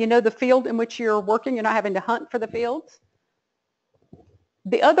 so you know the field in which you're working. You're not having to hunt for the fields.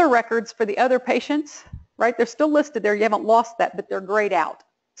 The other records for the other patients, right, they're still listed there. You haven't lost that, but they're grayed out.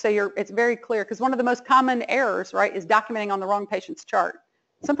 So it's very clear, because one of the most common errors, right, is documenting on the wrong patient's chart.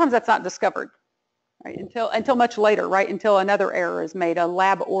 Sometimes that's not discovered, right, until much later, right, until another error is made, a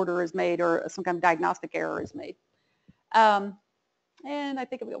lab order is made, or some kind of diagnostic error is made. And I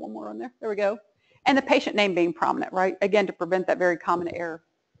think I've got one more on there. There we go. And the patient name being prominent, right, again, to prevent that very common error.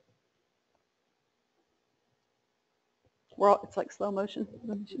 It's like slow motion.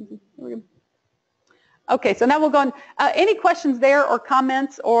 There we go. Okay, so now we'll go on. Any questions there or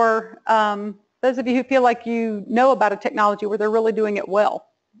comments, or those of you who feel like you know about a technology where they're really doing it well,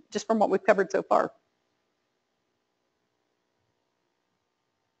 just from what we've covered so far?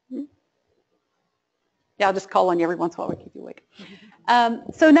 Yeah, I'll just call on you every once in a while to keep you awake.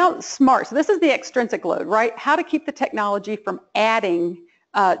 So now SMART. So this is the extrinsic load, right? How to keep the technology from adding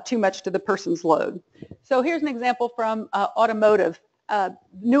too much to the person's load. So here's an example from automotive.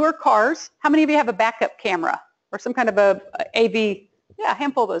 Newer cars. How many of you have a backup camera or some kind of a AV? Yeah, a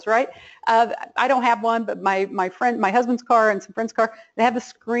handful of those, right? I don't have one, but my husband's car and some friend's car, they have a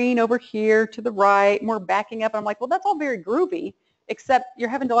screen over here to the right, and we're backing up. And I'm like, well, that's all very groovy, except you're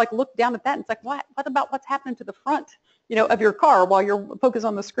having to like look down at that, and it's like, what about what's happening to the front, of your car while you're focused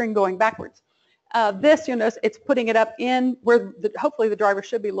on the screen going backwards? This, you'll notice, it's putting it up in where hopefully the driver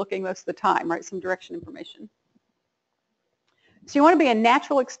should be looking most of the time, right? Some direction information. So you want to be a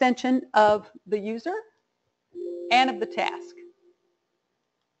natural extension of the user and of the task.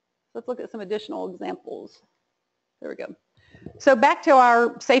 Let's look at some additional examples. There we go. So back to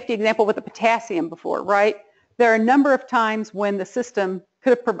our safety example with the potassium before, right? There are a number of times when the system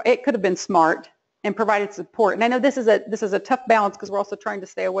could have been smart and provided support. And I know this is a tough balance, because we're also trying to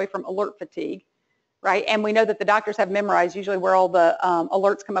stay away from alert fatigue, right? And we know that the doctors have memorized usually where all the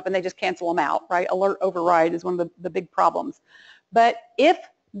alerts come up, and they just cancel them out, right? Alert override is one of the big problems. But if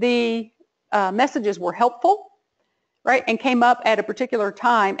the messages were helpful, right, and came up at a particular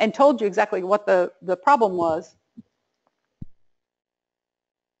time and told you exactly what the problem was,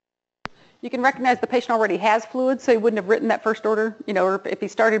 you can recognize the patient already has fluid, so he wouldn't have written that first order, or if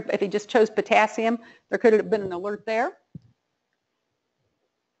he just chose potassium, there could have been an alert there.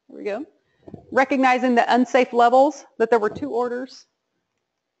 There we go. Recognizing the unsafe levels, that there were 2 orders,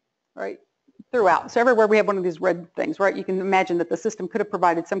 right, throughout. So everywhere we have one of these red things, right, you can imagine that the system could have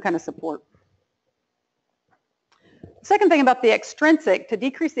provided some kind of support. Second thing about the extrinsic, to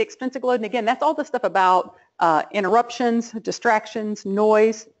decrease the extrinsic load, and again, that's all the stuff about interruptions, distractions,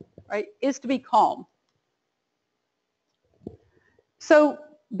 noise, right, is to be calm. So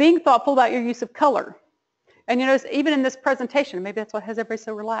being thoughtful about your use of color. And you notice even in this presentation, maybe that's what has everybody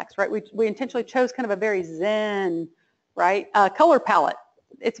so relaxed, right? We intentionally chose kind of a very zen, right, color palette.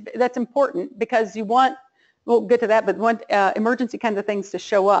 That's important, because you want, we'll get to that, but want emergency kinds of things to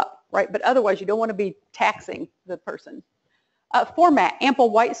show up, right? But otherwise, you don't want to be taxing the person. Format,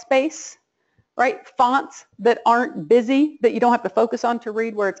 ample white space, right? Fonts that aren't busy, that you don't have to focus on to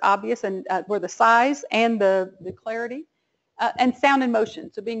read, where it's obvious, and where the size and the clarity. And sound and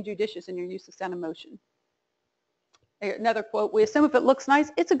motion, so being judicious in your use of sound and motion. Another quote, we assume if it looks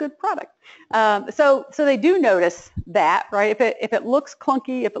nice, it's a good product. So they do notice that, right? If it looks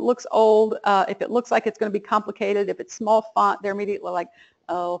clunky, if it looks old, if it looks like it's going to be complicated, if it's small font, they're immediately like,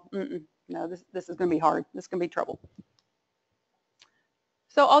 oh, no, this is going to be hard. This is going to be trouble.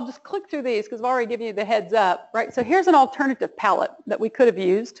 So I'll just click through these, because I've already given you the heads up, right? So here's an alternative palette that we could have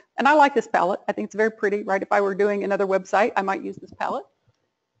used. And I like this palette. I think it's very pretty, right? If I were doing another website, I might use this palette.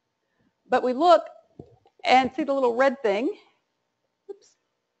 But we look, And see the little red thing? Oops,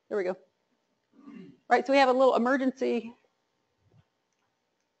 there we go. Right, so we have a little emergency.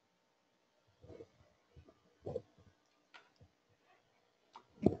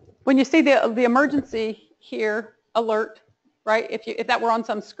 When you see the emergency here alert, right, if that were on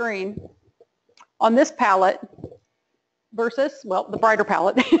some screen, on this palette versus, well, the brighter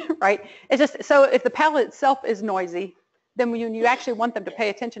palette, right, it's just, so if the palette itself is noisy, then when you actually want them to pay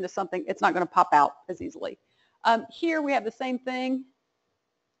attention to something, it's not going to pop out as easily. Here we have the same thing.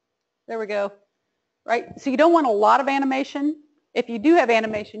 There we go. Right? So you don't want a lot of animation. If you do have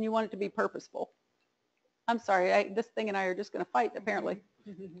animation, you want it to be purposeful. I'm sorry, this thing and I are just going to fight, apparently.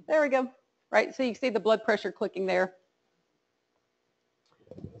 There we go. Right? So you see the blood pressure clicking there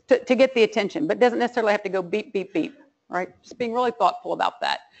to get the attention, but it doesn't necessarily have to go beep, beep, beep. Right? Just being really thoughtful about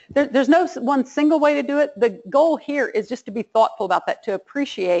that. There's no one single way to do it. The goal here is just to be thoughtful about that, to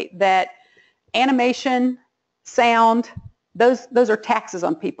appreciate that animation, sound, those are taxes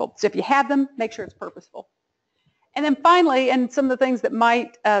on people. So if you have them, make sure it's purposeful. And then finally, and some of the things that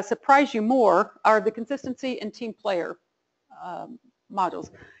might surprise you more are the consistency and team player modules.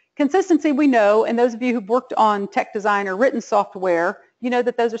 Consistency we know, and those of you who've worked on tech design or written software, you know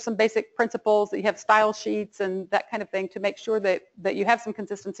that those are some basic principles, that you have style sheets and that kind of thing to make sure that you have some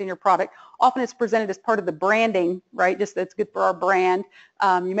consistency in your product. Often it's presented as part of the branding, right, just that's good for our brand.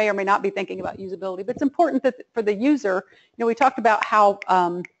 You may or may not be thinking about usability, but it's important that for the user, you know, we talked about how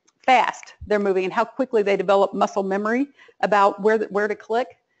fast they're moving and how quickly they develop muscle memory about where to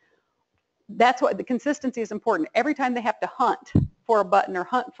click. That's what the consistency is important. Every time they have to hunt for a button or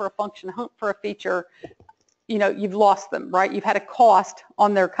hunt for a function, hunt for a feature, you know, you've lost them, right? You've had a cost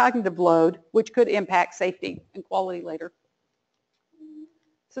on their cognitive load, which could impact safety and quality later.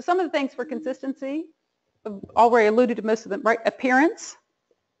 So some of the things for consistency, I've already alluded to most of them, right? Appearance,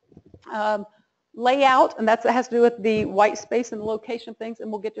 layout, and that has to do with the white space and the location of things, and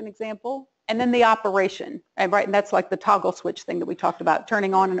we'll get to an example. And then the operation, and right, and that's like the toggle switch thing that we talked about,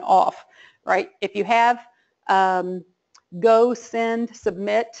 turning on and off, right? If you have go, send,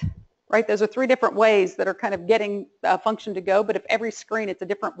 submit, right? Those are three different ways that are kind of getting a function to go, but if every screen it's a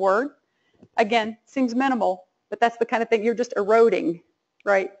different word, again, seems minimal, but that's the kind of thing you're just eroding,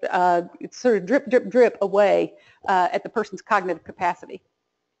 right? It's sort of drip, drip, drip away at the person's cognitive capacity.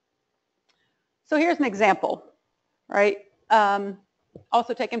 So here's an example, right?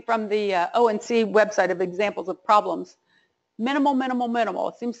 Also taken from the ONC website of examples of problems. Minimal, minimal, minimal.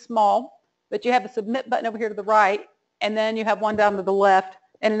 It seems small, but you have a submit button over here to the right, and then you have one down to the left,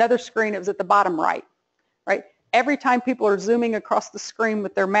 and another screen is at the bottom right, right? Every time people are zooming across the screen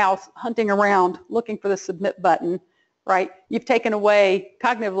with their mouse, hunting around, looking for the submit button, right? You've taken away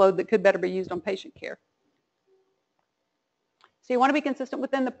cognitive load that could better be used on patient care. So you want to be consistent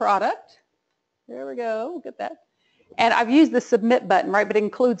within the product. There we go, we'll get that. And I've used the submit button, right, but it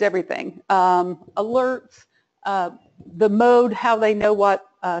includes everything. Alerts, the mode, how they know what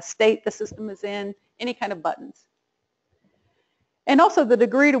state the system is in, any kind of buttons. And also the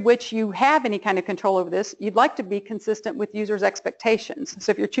degree to which you have any kind of control over this, you'd like to be consistent with users' expectations.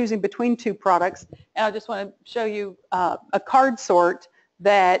 So if you're choosing between two products, and I just want to show you a card sort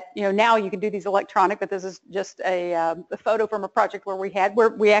that, you know, now you can do these electronic, but this is just a photo from a project where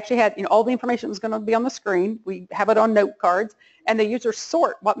we actually had, you know, all the information was going to be on the screen. We have it on note cards, and the users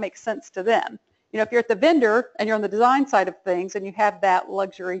sort what makes sense to them. You know, if you're at the vendor and you're on the design side of things and you have that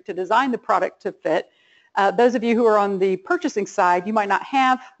luxury to design the product to fit, those of you who are on the purchasing side, you might not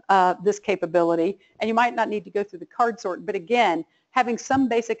have this capability, and you might not need to go through the card sort. But again, having some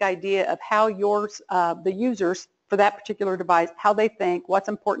basic idea of how the users for that particular device, how they think, what's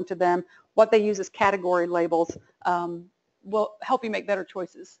important to them, what they use as category labels, will help you make better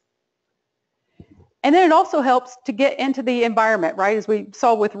choices. And then it also helps to get into the environment, right, as we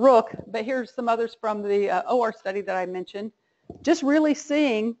saw with Rook, but here's some others from the OR study that I mentioned. Just really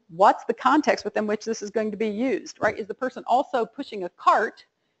seeing what's the context within which this is going to be used, right? Is the person also pushing a cart,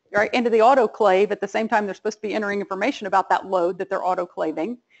 right, into the autoclave at the same time they're supposed to be entering information about that load that they're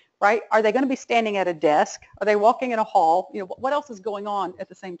autoclaving, right? Are they going to be standing at a desk? Are they walking in a hall? You know, what else is going on at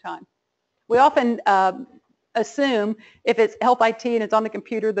the same time? We often assume if it's health IT and it's on the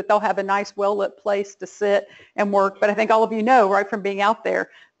computer that they'll have a nice well-lit place to sit and work, but I think all of you know, right, from being out there,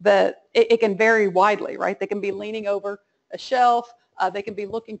 that it can vary widely, right? They can be leaning over a shelf, they can be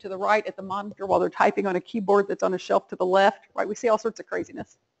looking to the right at the monitor while they're typing on a keyboard that's on a shelf to the left, right? We see all sorts of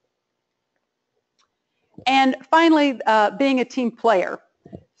craziness. And finally, being a team player.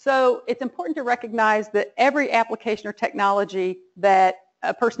 So it's important to recognize that every application or technology that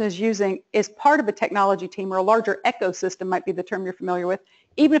a person is using is part of a technology team, or a larger ecosystem might be the term you're familiar with,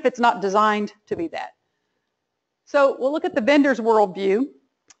 even if it's not designed to be that. So we'll look at the vendor's worldview.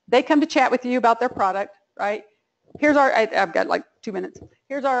 They come to chat with you about their product, right? Here's our, I've got like 2 minutes.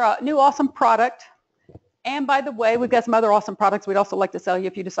 Here's our new awesome product. And by the way, we've got some other awesome products we'd also like to sell you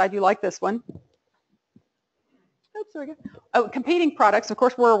if you decide you like this one. Oops, there we go. Oh, competing products, of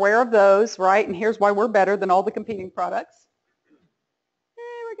course, we're aware of those, right? And here's why we're better than all the competing products. There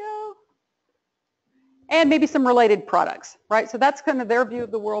we go. And maybe some related products, right? So that's kind of their view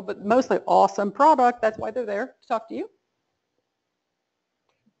of the world, but mostly awesome product. That's why they're there to talk to you.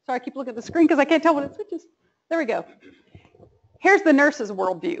 Sorry, I keep looking at the screen because I can't tell when it switches. There we go. Here's the nurse's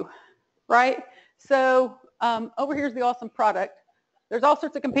worldview, right? So over here's the awesome product. There's all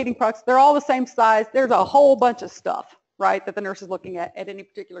sorts of competing products. They're all the same size. There's a whole bunch of stuff, right, that the nurse is looking at any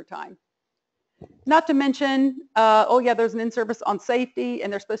particular time. Not to mention, oh yeah, there's an in-service on safety,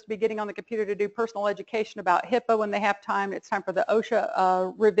 and they're supposed to be getting on the computer to do personal education about HIPAA when they have time. It's time for the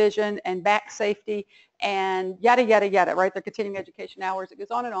OSHA revision and back safety and yada, yada, yada, right? They're continuing education hours. It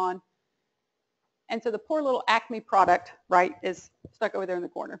goes on and on. And so the poor little Acme product, right, is stuck over there in the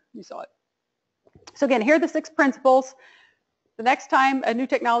corner. You saw it. So again, here are the 6 principles. The next time a new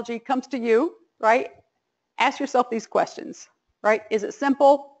technology comes to you, right, ask yourself these questions, right? Is it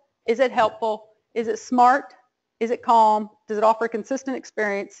simple? Is it helpful? Is it smart? Is it calm? Does it offer a consistent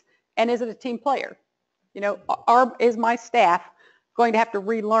experience? And is it a team player? You know, is my staff going to have to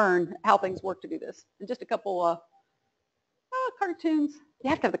relearn how things work to do this? And just a couple cartoons. You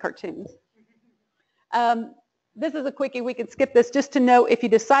have to have the cartoons. This is a quickie. We can skip this just to know if you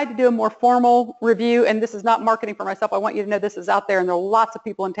decide to do a more formal review, and this is not marketing for myself. I want you to know this is out there, and there are lots of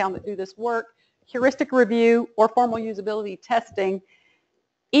people in town that do this work. Heuristic review or formal usability testing.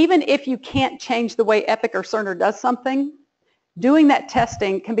 Even if you can't change the way Epic or Cerner does something, doing that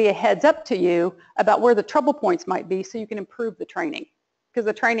testing can be a heads up to you about where the trouble points might be so you can improve the training, because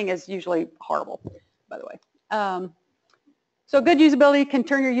the training is usually horrible, by the way. So good usability can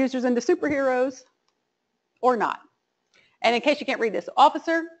turn your users into superheroes or not. And in case you can't read this,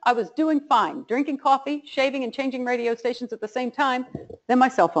 officer, I was doing fine, drinking coffee, shaving, and changing radio stations at the same time. Then my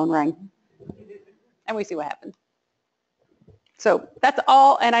cell phone rang. And we see what happened. So that's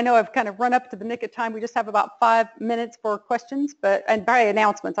all, and I know I've kind of run up to the nick of time. We just have about 5 minutes for questions, and by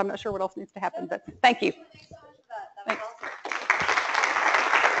announcements. I'm not sure what else needs to happen, but thank you. Thanks so much for that. That was awesome.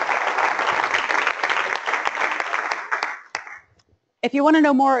 If you want to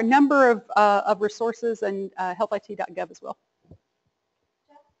know more, a number of resources and healthit.gov as well.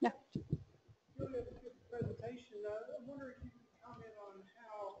 Yeah. You had a good presentation. I wonder if you could comment on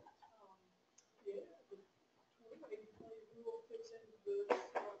how the 80/20 rule fits into the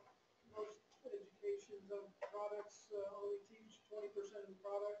most educations of products only teach 20% of the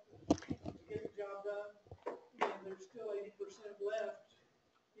product to get the job done, and there's still 80% left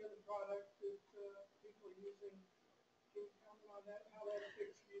in the product that people are using. Can you comment on that, how that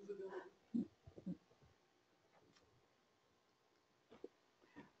affects usability?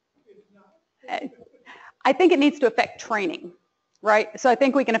 I think it needs to affect training, right? So I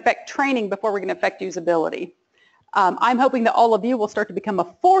think we can affect training before we can affect usability. I'm hoping that all of you will start to become a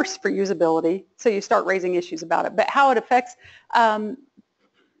force for usability, so you start raising issues about it. But how it affects, also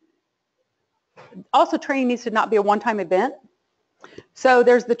training needs to not be a one-time event. So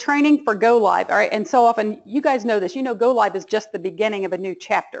there's the training for go live, all right? And so often, you guys know this, you know go live is just the beginning of a new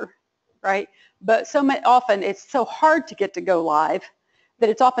chapter, right? But so often it's so hard to get to go live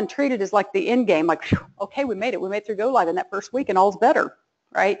that it's often treated as like the end game, like, okay, we made it through go live in that first week and all's better,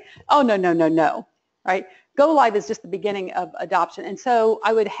 right? Oh, no, no, no, no, right? Go live is just the beginning of adoption. And so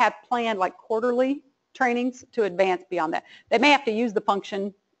I would have planned like quarterly trainings to advance beyond that. They may have to use the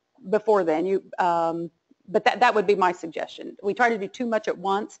function before then, but that would be my suggestion. We try to do too much at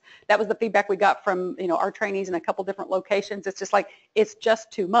once. That was the feedback we got from our trainees in a couple different locations. It's just like, it's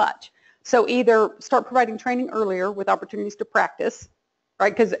just too much. So either start providing training earlier with opportunities to practice,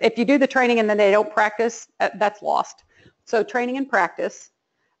 right? Because if you do the training and then they don't practice, that's lost. So training and practice,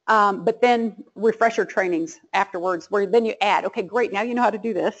 but then refresher trainings afterwards where then you add, okay, great, now you know how to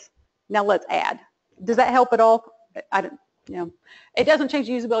do this. Now let's add. Does that help at all? I don't, it doesn't change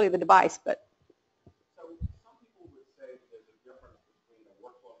the usability of the device, but. So some people would say that there's a difference between a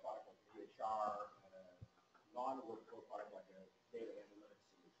workflow product like EHR and a non-workflow product like a data analytics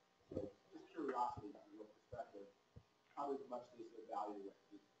solution. So just curiosity from your perspective, how much does your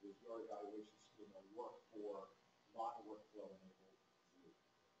evaluation scheme work for non-workflow enabled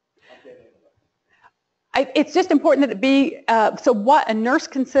solutions like data analytics? It's just important that it be, so what a nurse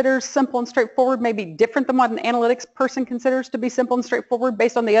considers simple and straightforward may be different than what an analytics person considers to be simple and straightforward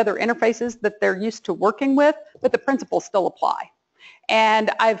based on the other interfaces that they're used to working with, but the principles still apply.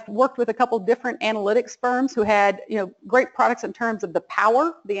 And I've worked with a couple different analytics firms who had, great products in terms of the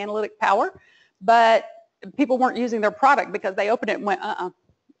power, the analytic power, but people weren't using their product because they opened it and went,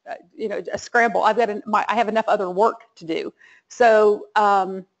 a scramble. I have enough other work to do. So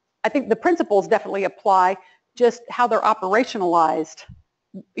I think the principles definitely apply. Just how they're operationalized,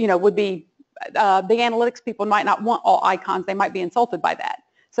 would be, the analytics people might not want all icons. They might be insulted by that.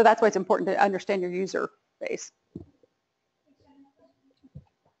 So that's why it's important to understand your user base. You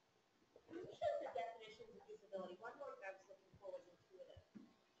showed the definitions of disability. One word I was looking for was intuitive.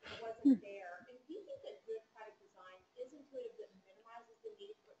 It wasn't there. And do you think that good product design is intuitive that minimizes the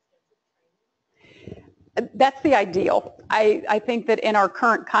need for extensive training? That's the ideal. I think that in our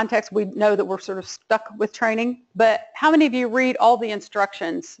current context, we know that we're sort of stuck with training, but how many of you read all the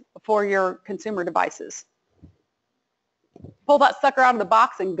instructions for your consumer devices? Pull that sucker out of the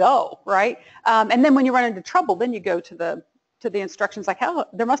box and go, right? And then when you run into trouble, then you go to the instructions like, oh,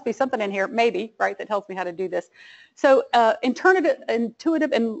 there must be something in here, maybe, right, that tells me how to do this. So intuitive,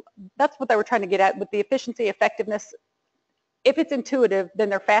 and that's what they were trying to get at with the efficiency, effectiveness. If it's intuitive, then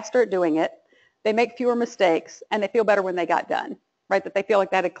they're faster at doing it. They make fewer mistakes, and they feel better when they got done, right? That they feel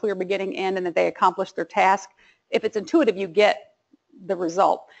like they had a clear beginning, end, and that they accomplished their task. If it's intuitive, you get the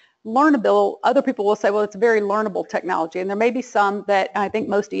result. Learnable, other people will say, well, it's very learnable technology, and there may be some that I think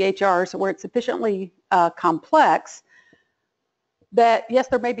most EHRs where it's sufficiently complex that, yes,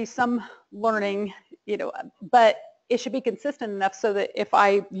 there may be some learning, but it should be consistent enough so that if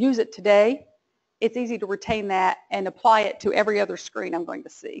I use it today, it's easy to retain that and apply it to every other screen I'm going to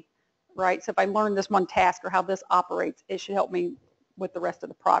see. Right? So if I learn this one task or how this operates, it should help me with the rest of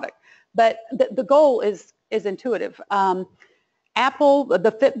the product. But the goal is intuitive. Apple,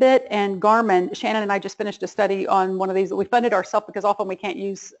 the Fitbit, and Garmin, Shannon and I just finished a study on one of these that we funded ourselves because often we can't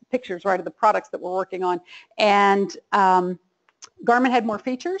use pictures, right, of the products that we're working on. And Garmin had more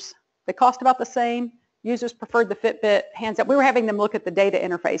features. They cost about the same. Users preferred the Fitbit, hands up. We were having them look at the data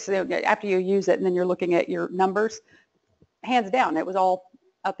interface. So after you use it and then you're looking at your numbers, hands down, it was all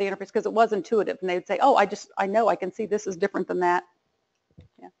out the interface because it was intuitive, and they'd say, oh, I know I can see this is different than that.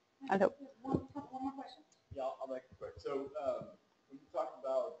 Yeah, I hope. One more question. Yeah, I'll make it quick. So when you talk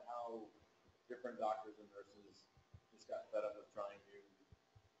about how different doctors and nurses just got fed up with trying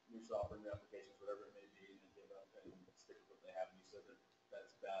new software, new applications, whatever it may be, and give up and stick with what they have, and you said that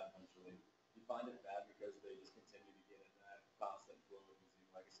that's bad eventually. Do you find it bad because they just continue to get in that constant flow of using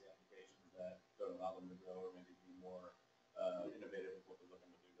legacy applications that don't allow them to grow or maybe be more innovative with what they're looking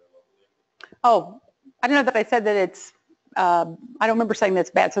to do there locally? Oh, I don't know that I said that it's, I don't remember saying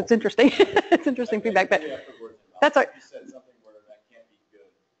that's bad, so it's interesting. It's interesting feedback. But that's all right. You said something where that can't be good,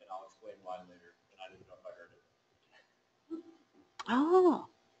 and I'll explain why later, and I didn't know if I heard it. Oh.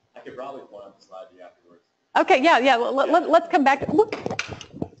 I could probably point out the slide to you afterwards. Okay, yeah. Let's come back.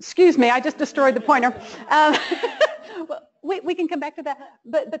 Excuse me, I just destroyed the pointer. We can come back to that.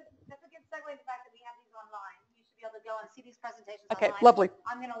 But That's a good segue to the fact that we have these online. You should be able to go and see these presentations okay, online. lovely.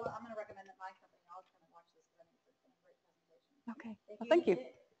 I'm gonna recommend that my company. I'll try to watch this because I think it's been a great presentation. Okay, well, thank you.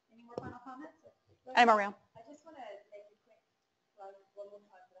 Any more final comments? I'm around. I just want to make a quick plug one more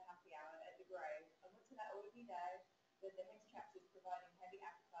time for the happy hour at the Grove. I want to let all of you know that the HIMSS chapter is providing heavy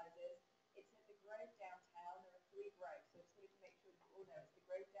appetizers. It's at the Grove downtown. There are 3 Groves, so just wanted to make sure you all know it's the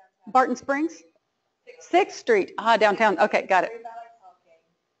Grove downtown. Barton Springs? 6th Street. Downtown. Okay, got it.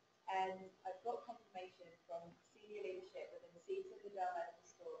 And I've got confirmation from senior leadership within the Seats of the Dell Medical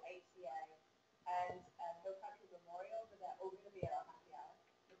School, HCA, and Hill Country Memorial, that they're all going to be at our happy hour.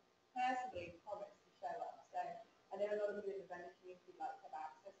 Personally promised to show up. So I know a lot of you in the vendor community like to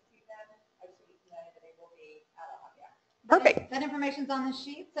have access to them. I just want you to know that they will be at our happy hour. Perfect. That information's on the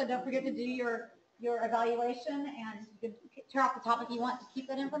sheet, so don't forget to do your evaluation, and you can tear off the topic you want to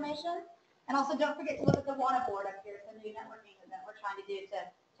keep that information. And also don't forget to look at the WANA board up here. It's a new networking event we're trying to do to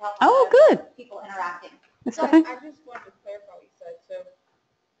help good. people interacting. So I just wanted to clarify what you said. So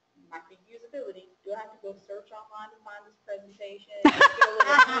my usability, do I have to go search online to find this presentation? Get a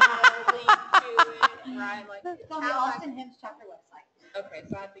little link to it, right? Like, It's on the Austin HIMSS chapter website. okay,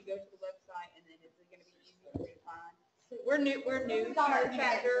 so I have to go to the website, and then is it going to be easy for me to find? We're new to our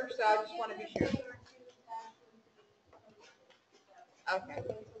chapter, so I just want to be sure. Okay. That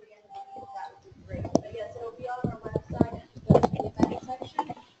would be great. But yes, it'll be on our website. If you go to the event section,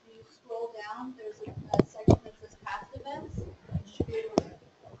 you scroll down, there's a section that says past events. You should be able to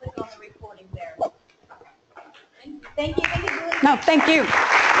click on the recording there. Thank you. No, thank you.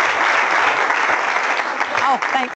 Oh, thanks.